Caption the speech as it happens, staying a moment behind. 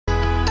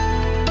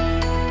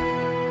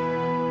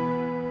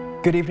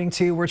Good evening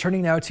to you. We're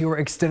turning now to your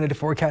extended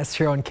forecast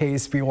here on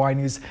KSBY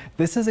News.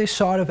 This is a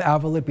shot of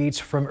Avila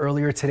Beach from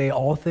earlier today,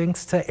 all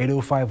thanks to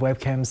 805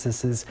 webcams.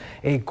 This is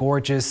a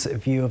gorgeous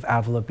view of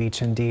Avila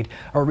Beach indeed.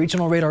 Our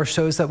regional radar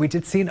shows that we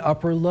did see an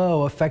upper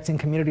low affecting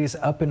communities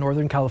up in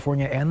Northern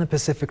California and the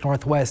Pacific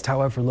Northwest.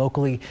 However,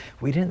 locally,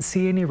 we didn't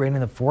see any rain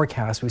in the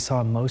forecast. We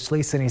saw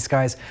mostly sunny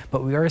skies,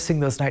 but we are seeing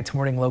those night to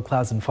morning low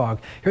clouds and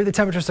fog. Here are the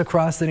temperatures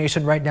across the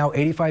nation right now: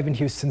 85 in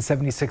Houston,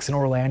 76 in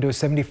Orlando,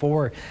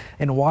 74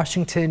 in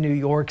Washington, New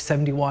York,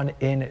 71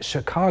 in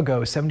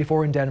Chicago,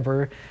 74 in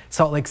Denver,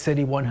 Salt Lake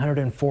City,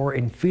 104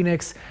 in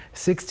Phoenix,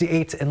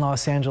 68 in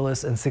Los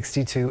Angeles, and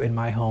 62 in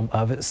my home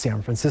of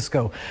San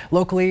Francisco.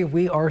 Locally,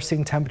 we are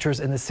seeing temperatures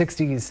in the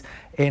 60s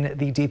in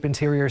the deep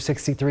interior,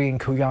 63 in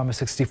Cuyama,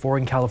 64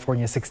 in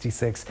California,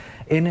 66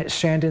 in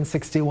Shandon,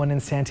 61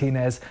 in Santa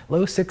Ynez,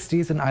 low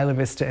 60s in Isla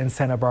Vista and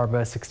Santa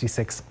Barbara,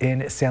 66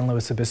 in San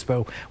Luis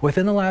Obispo.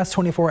 Within the last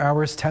 24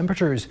 hours,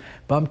 temperatures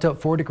bumped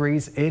up 4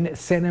 degrees in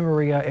Santa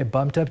Maria, it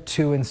bumped up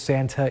 2 in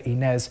Santa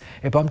Ynez,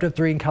 it bumped up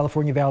 3 in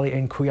California Valley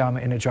and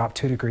Cuyama, and it dropped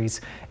 2 degrees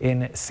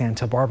in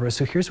Santa Barbara.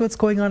 So here's what's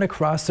going on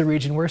across the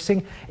region. We're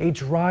seeing a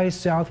dry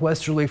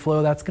southwesterly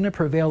flow that's going to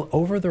prevail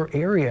over the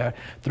area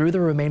through the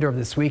remainder of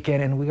this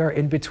weekend, and we are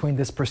in between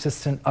this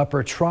persistent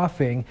upper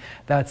troughing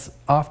that's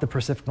off the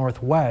Pacific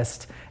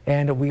Northwest,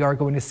 and we are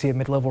going to see a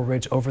mid-level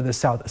ridge over the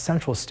south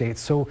central states.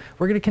 So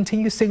we're going to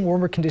continue seeing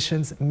warmer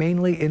conditions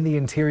mainly in the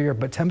interior,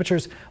 but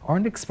temperatures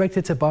aren't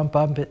expected to bump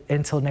up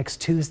until next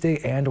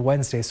Tuesday and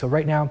Wednesday. So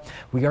right now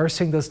we are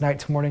seeing those night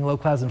to morning low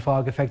clouds and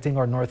fog affecting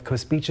our north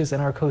coast beaches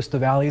and our coastal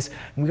valleys.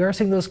 And we are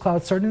seeing those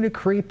clouds starting to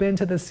creep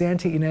into the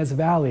Santa Ynez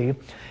Valley,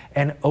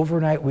 and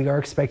overnight we are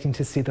expecting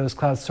to see those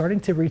clouds starting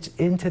to reach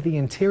into the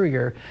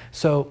interior.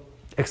 So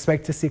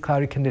expect to see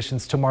cloudy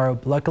conditions tomorrow.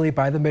 Luckily,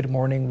 by the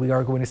mid-morning, we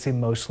are going to see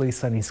mostly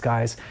sunny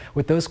skies.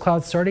 With those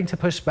clouds starting to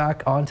push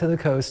back onto the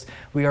coast,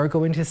 we are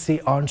going to see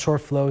onshore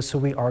flow, so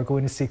we are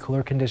going to see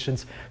cooler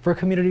conditions for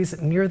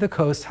communities near the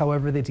coast.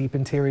 However, the deep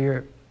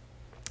interior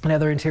and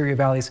other interior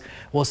valleys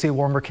will see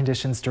warmer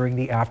conditions during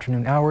the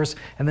afternoon hours,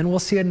 and then we'll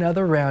see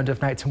another round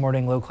of night to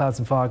morning low clouds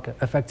and fog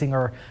affecting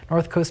our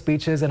north coast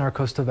beaches and our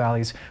coastal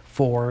valleys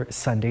for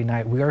Sunday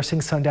night. We are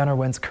seeing sundowner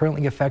winds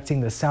currently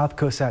affecting the south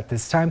coast at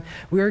this time.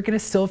 We are going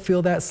to still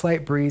feel that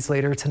slight breeze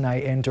later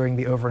tonight and during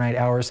the overnight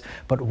hours,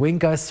 but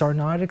wind gusts are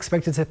not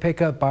expected to pick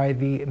up by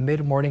the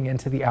mid-morning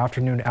into the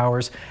afternoon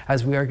hours,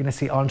 as we are going to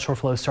see onshore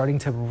flow starting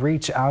to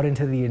reach out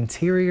into the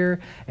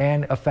interior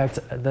and affect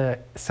the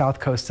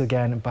south coast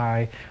again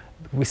by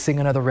we sing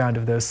another round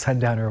of those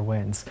sundowner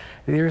winds.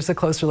 Here's a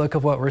closer look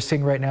of what we're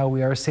seeing right now.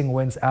 We are seeing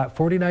winds at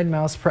 49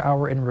 miles per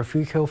hour in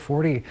Refugio,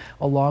 40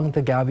 along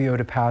the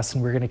Gaviota Pass,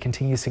 and we're going to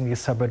continue seeing these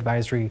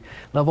sub-advisory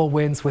level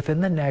winds within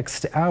the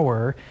next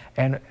hour.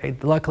 And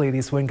luckily,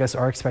 these wind gusts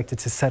are expected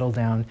to settle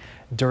down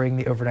during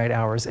the overnight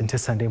hours into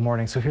Sunday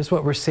morning. So here's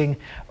what we're seeing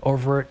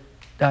over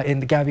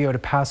in the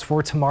Gaviota Pass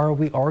for tomorrow.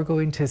 We are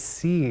going to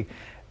see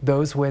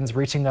those winds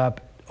reaching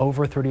up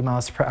over 30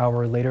 miles per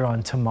hour later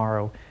on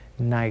tomorrow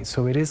night.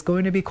 So it is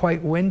going to be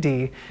quite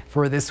windy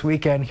for this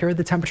weekend. Here are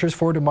the temperatures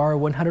for tomorrow.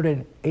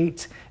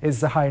 108 is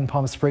the high in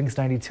Palm Springs,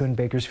 92 in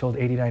Bakersfield,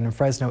 89 in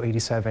Fresno,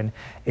 87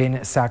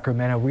 in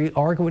Sacramento. We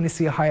are going to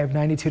see a high of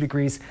 92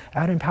 degrees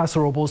out in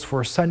Paso Robles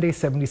for Sunday,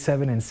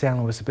 77 in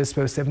San Luis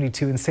Obispo,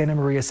 72 in Santa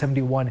Maria,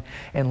 71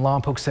 in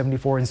Lompoc,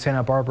 74 in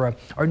Santa Barbara.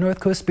 Our north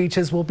coast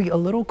beaches will be a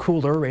little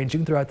cooler,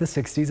 ranging throughout the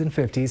 60s and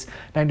 50s,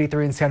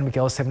 93 in San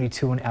Miguel,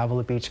 72 in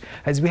Avila Beach.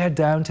 As we head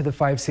down to the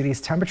 5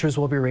 cities, temperatures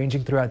will be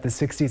ranging throughout the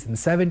 60s and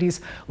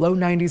 70s, low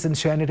 90s in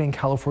Shandon and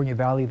California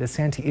Valley. The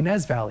Santa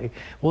Ynez Valley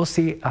will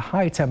see a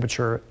high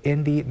temperature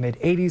in the mid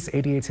 80s,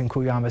 88 in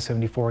Cuyama,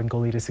 74 in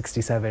Goleta,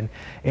 67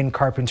 in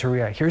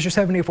Carpinteria. Here's your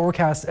 7-day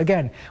forecast.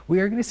 Again,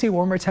 we are going to see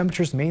warmer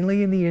temperatures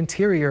mainly in the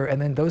interior,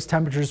 and then those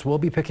temperatures will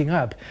be picking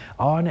up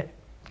on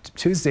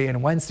Tuesday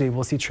and Wednesday.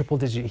 We'll see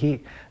triple-digit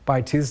heat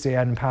by Tuesday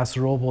out in Paso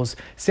Robles.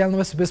 San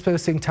Luis Obispo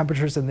seeing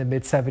temperatures in the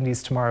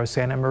mid-70s tomorrow.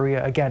 Santa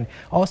Maria, again,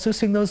 also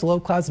seeing those low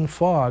clouds and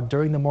fog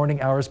during the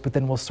morning hours, but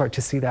then we'll start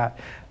to see that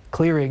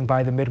clearing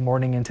by the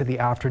mid-morning into the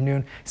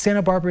afternoon.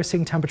 Santa Barbara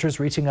seeing temperatures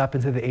reaching up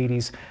into the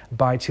 80s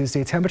by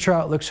Tuesday. Temperature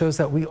outlook shows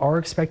that we are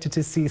expected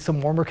to see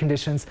some warmer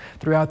conditions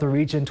throughout the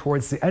region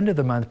towards the end of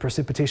the month.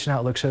 Precipitation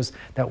outlook shows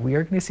that we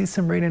are going to see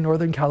some rain in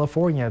Northern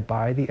California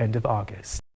by the end of August.